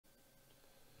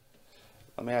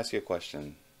Let me ask you a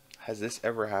question. Has this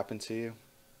ever happened to you?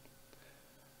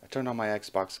 I turned on my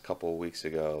Xbox a couple of weeks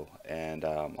ago, and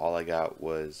all I got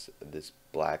was this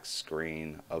black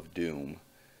screen of doom.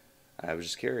 I was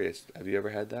just curious. Have you ever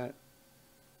had that?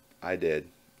 I did.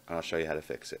 I'll show you how to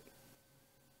fix it.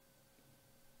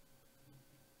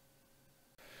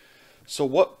 So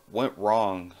what went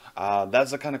wrong? That's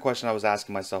the kind of question I was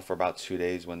asking myself for about 2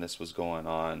 days when this was going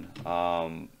on.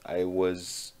 I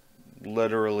was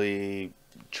literally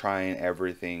trying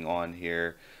everything on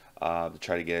here to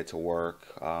try to get it to work.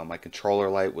 My controller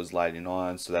light was lighting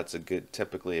on, so that's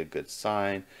typically a good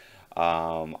sign.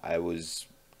 I was,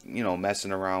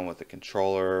 messing around with the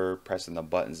controller, pressing the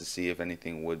buttons to see if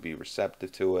anything would be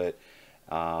receptive to it.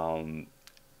 Um,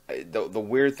 the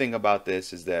weird thing about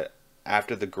this is that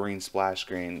after the green splash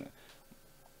screen,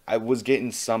 I was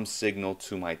getting some signal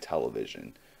to my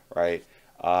television, right?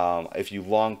 If you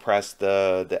long press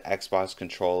the Xbox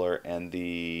controller and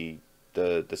the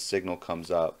signal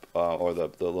comes up, or the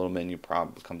little menu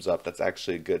prompt comes up, that's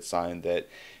actually a good sign that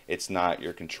it's not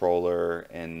your controller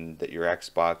and that your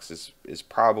Xbox is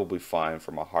probably fine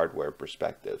from a hardware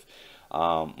perspective.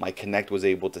 My Kinect was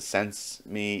able to sense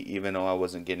me even though I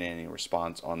wasn't getting any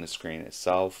response on the screen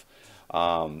itself.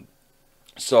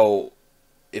 So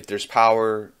if there's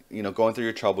power, going through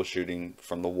your troubleshooting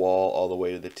from the wall all the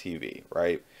way to the TV,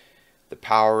 right? The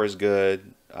power is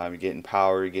good. You're getting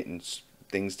power, you're getting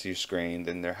things to your screen.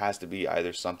 Then there has to be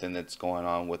either something that's going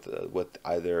on with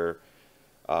either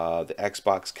the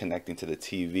Xbox connecting to the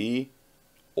TV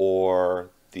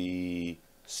or the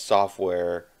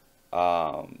software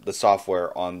on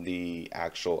the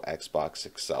actual Xbox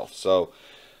itself. So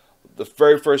the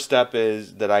very first step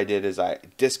that I did is I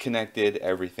disconnected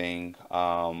everything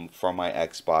from my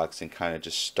Xbox and kind of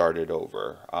just started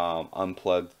over.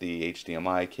 Unplugged the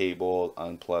HDMI cable,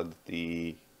 unplugged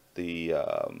the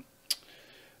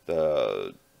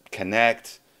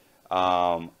Kinect,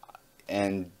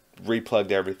 and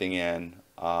replugged everything in.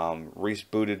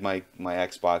 Rebooted my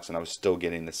Xbox, and I was still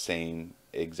getting the same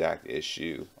exact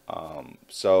issue.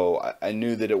 So I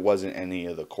knew that it wasn't any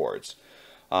of the cords.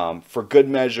 For good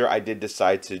measure, I did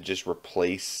decide to just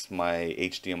replace my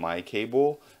HDMI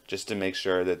cable just to make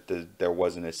sure that there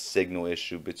wasn't a signal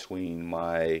issue between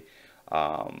my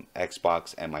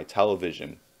Xbox and my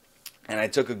television. And I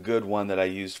took a good one that I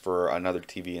used for another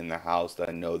TV in the house that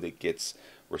I know that gets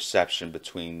reception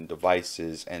between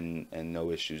devices and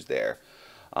no issues there.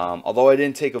 Although I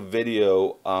didn't take a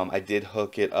video, I did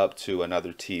hook it up to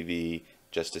another TV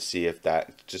just to see if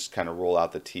that just kind of roll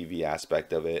out the TV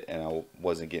aspect of it, and I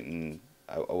wasn't getting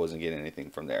anything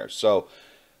from there. So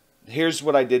here's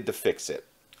what I did to fix it.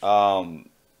 I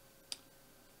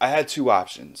had two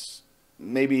options,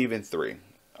 maybe even three.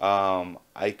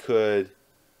 I could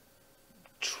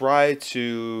I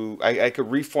could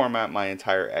reformat my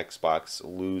entire Xbox,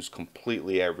 lose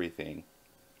completely everything,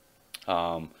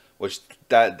 which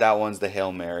that one's the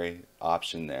Hail Mary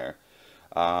option there.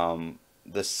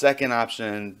 The second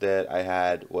option that I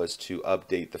had was to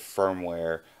update the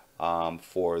firmware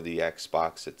for the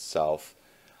Xbox itself.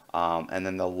 And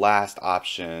then the last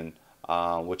option,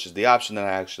 which is the option that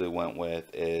I actually went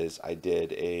with, is I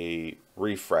did a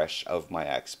refresh of my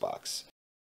Xbox.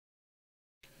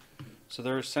 So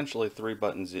there are essentially three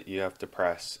buttons that you have to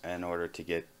press in order to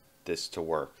get this to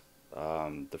work.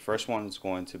 The first one is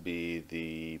going to be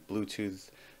the Bluetooth.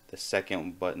 The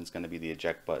second button is going to be the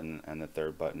eject button, and the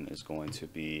third button is going to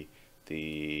be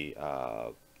the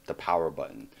power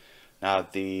button. Now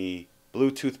the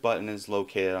Bluetooth button is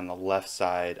located on the left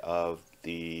side of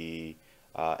the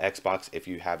Xbox if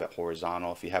you have it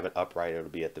horizontal. If you have it upright, it'll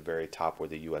be at the very top where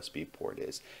the USB port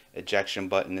is. Ejection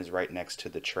button is right next to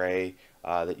the tray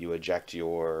that you eject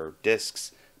your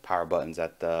discs. Power button's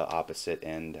at the opposite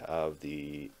end of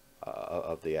the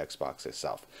Xbox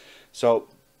itself. So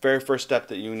very first step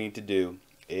that you need to do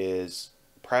is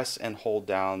press and hold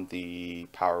down the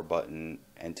power button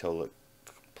until it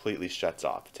completely shuts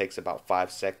off. It takes about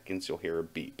 5 seconds. You'll hear a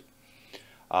beep.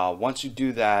 Once you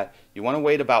do that, you want to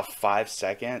wait about 5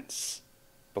 seconds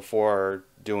before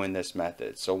doing this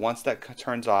method. So once that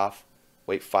turns off,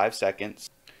 wait 5 seconds.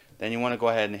 Then you want to go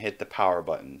ahead and hit the power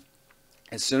button.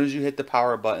 As soon as you hit the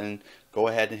power button, go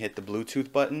ahead and hit the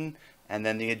Bluetooth button and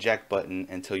then the eject button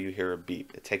until you hear a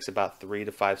beep. It takes about 3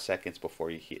 to 5 seconds before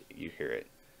you hear it.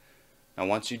 Now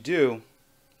once you do,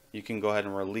 you can go ahead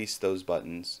and release those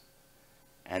buttons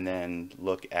and then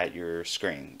look at your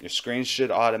screen. Your screen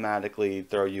should automatically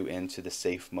throw you into the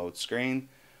safe mode screen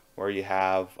where you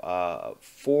have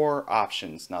 4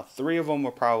 options. Now 3 of them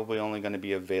are probably only going to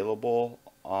be available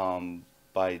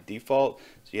by default.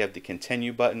 So you have the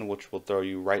continue button, which will throw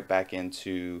you right back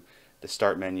into the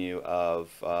start menu of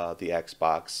the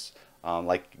Xbox.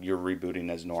 Like you're rebooting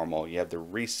as normal. You have the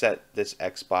reset this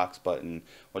Xbox button,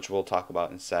 which we'll talk about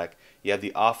in a sec. You have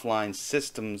the offline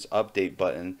systems update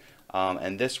button,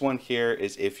 and this one here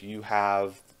is if you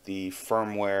have the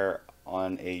firmware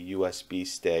on a USB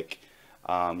stick,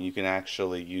 you can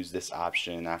actually use this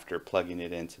option after plugging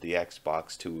it into the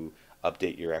Xbox to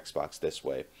update your Xbox this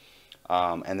way.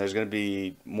 And there's going to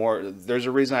be more. There's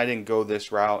a reason I didn't go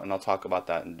this route, and I'll talk about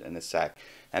that in a sec.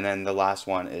 And then the last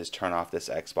one is turn off this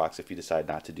Xbox if you decide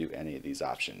not to do any of these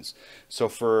options. So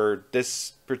for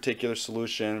this particular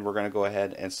solution, we're going to go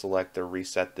ahead and select the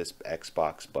reset this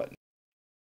Xbox button.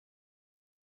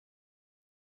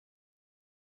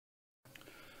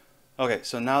 Okay,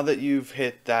 so now that you've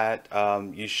hit that,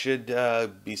 you should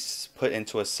be put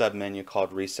into a submenu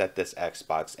called Reset This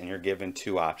Xbox, and you're given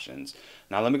two options.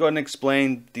 Now let me go ahead and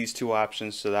explain these two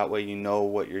options so that way you know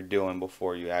what you're doing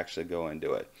before you actually go and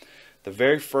do it. The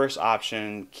very first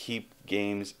option, Keep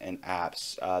Games and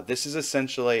Apps. This is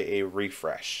essentially a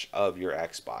refresh of your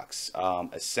Xbox.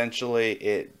 Essentially,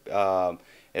 it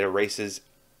erases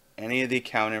any of the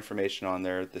account information on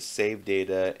there, the save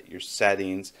data, your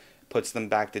settings, puts them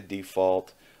back to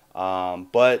default.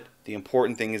 But the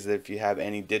important thing is that if you have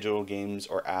any digital games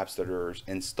or apps that are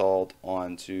installed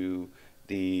onto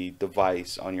the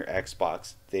device on your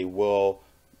Xbox, they will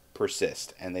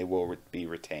persist and they will be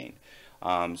retained.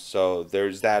 So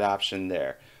there's that option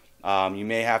there. You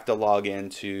may have to log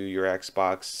into your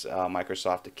Xbox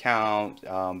Microsoft account,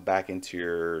 back into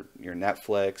your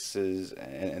Netflixes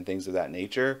and things of that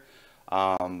nature.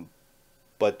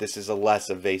 But this is a less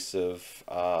evasive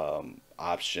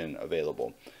option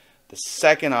available. The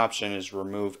second option is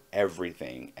remove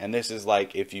everything, and this is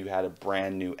like if you had a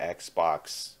brand new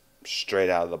Xbox straight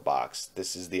out of the box,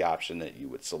 this is the option that you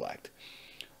would select.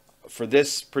 For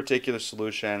this particular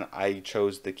solution, I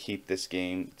chose to keep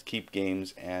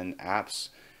games and apps.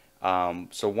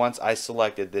 So once I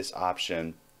selected this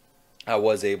option, I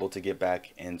was able to get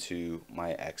back into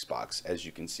my Xbox, as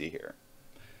you can see here.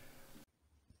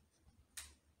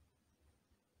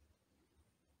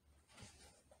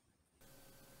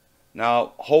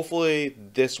 Now, hopefully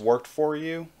this worked for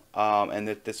you, and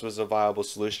that this was a viable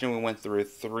solution. We went through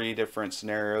 3 different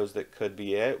scenarios that could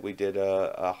be it. We did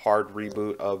a hard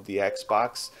reboot of the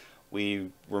Xbox.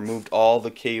 We removed all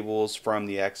the cables from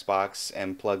the Xbox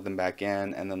and plugged them back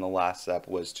in, and then the last step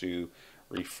was to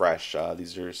refresh.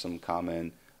 These are some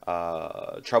common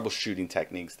troubleshooting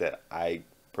techniques that I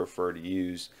prefer to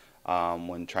use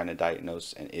when trying to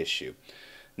diagnose an issue.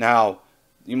 Now,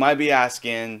 you might be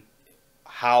asking,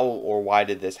 how or why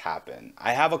did this happen?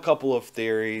 I have a couple of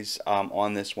theories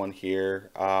on this one here.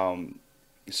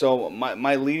 So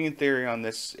my leading theory on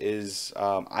this is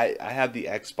I have the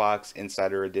Xbox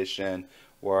Insider Edition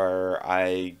where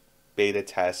I beta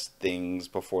test things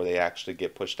before they actually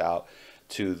get pushed out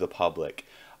to the public.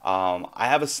 I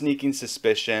have a sneaking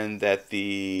suspicion that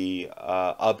the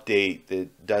update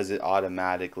that does it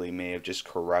automatically may have just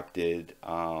corrupted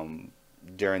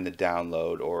during the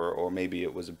download, or maybe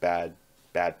it was a bad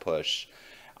push,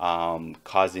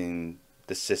 causing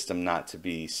the system not to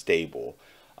be stable.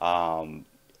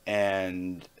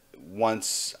 And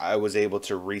once I was able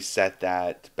to reset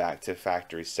that back to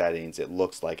factory settings, it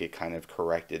looks like it kind of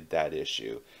corrected that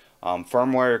issue.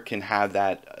 Firmware can have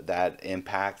that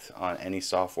impact on any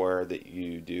software that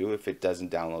you do if it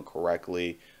doesn't download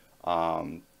correctly.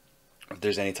 If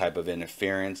there's any type of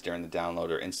interference during the download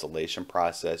or installation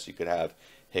process, you could have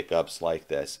hiccups like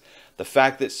this. The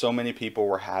fact that so many people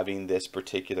were having this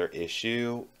particular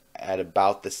issue at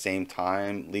about the same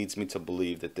time leads me to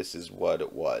believe that this is what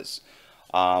it was.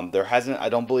 I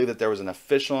don't believe that there was an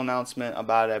official announcement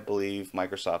about it. I believe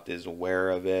Microsoft is aware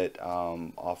of it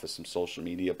off of some social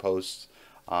media posts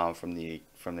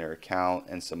from their account,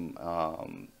 and some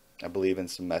I believe in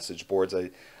some message boards.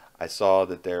 I saw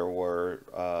that there were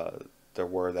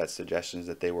that suggestions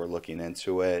that they were looking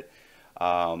into it.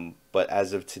 But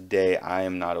as of today, I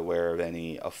am not aware of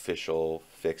any official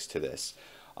fix to this.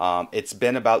 It's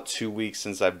been about 2 weeks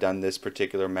since I've done this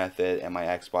particular method, and my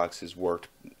Xbox has worked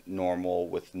normal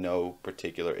with no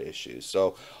particular issues.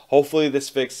 So hopefully this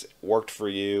fix worked for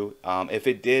you. If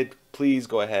it did, please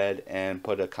go ahead and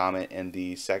put a comment in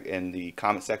the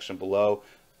comment section below.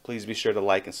 Please be sure to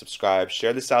like and subscribe.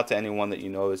 Share this out to anyone that you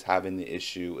know is having the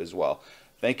issue as well.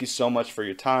 Thank you so much for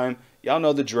your time. Y'all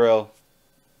know the drill.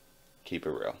 Keep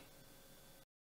it real.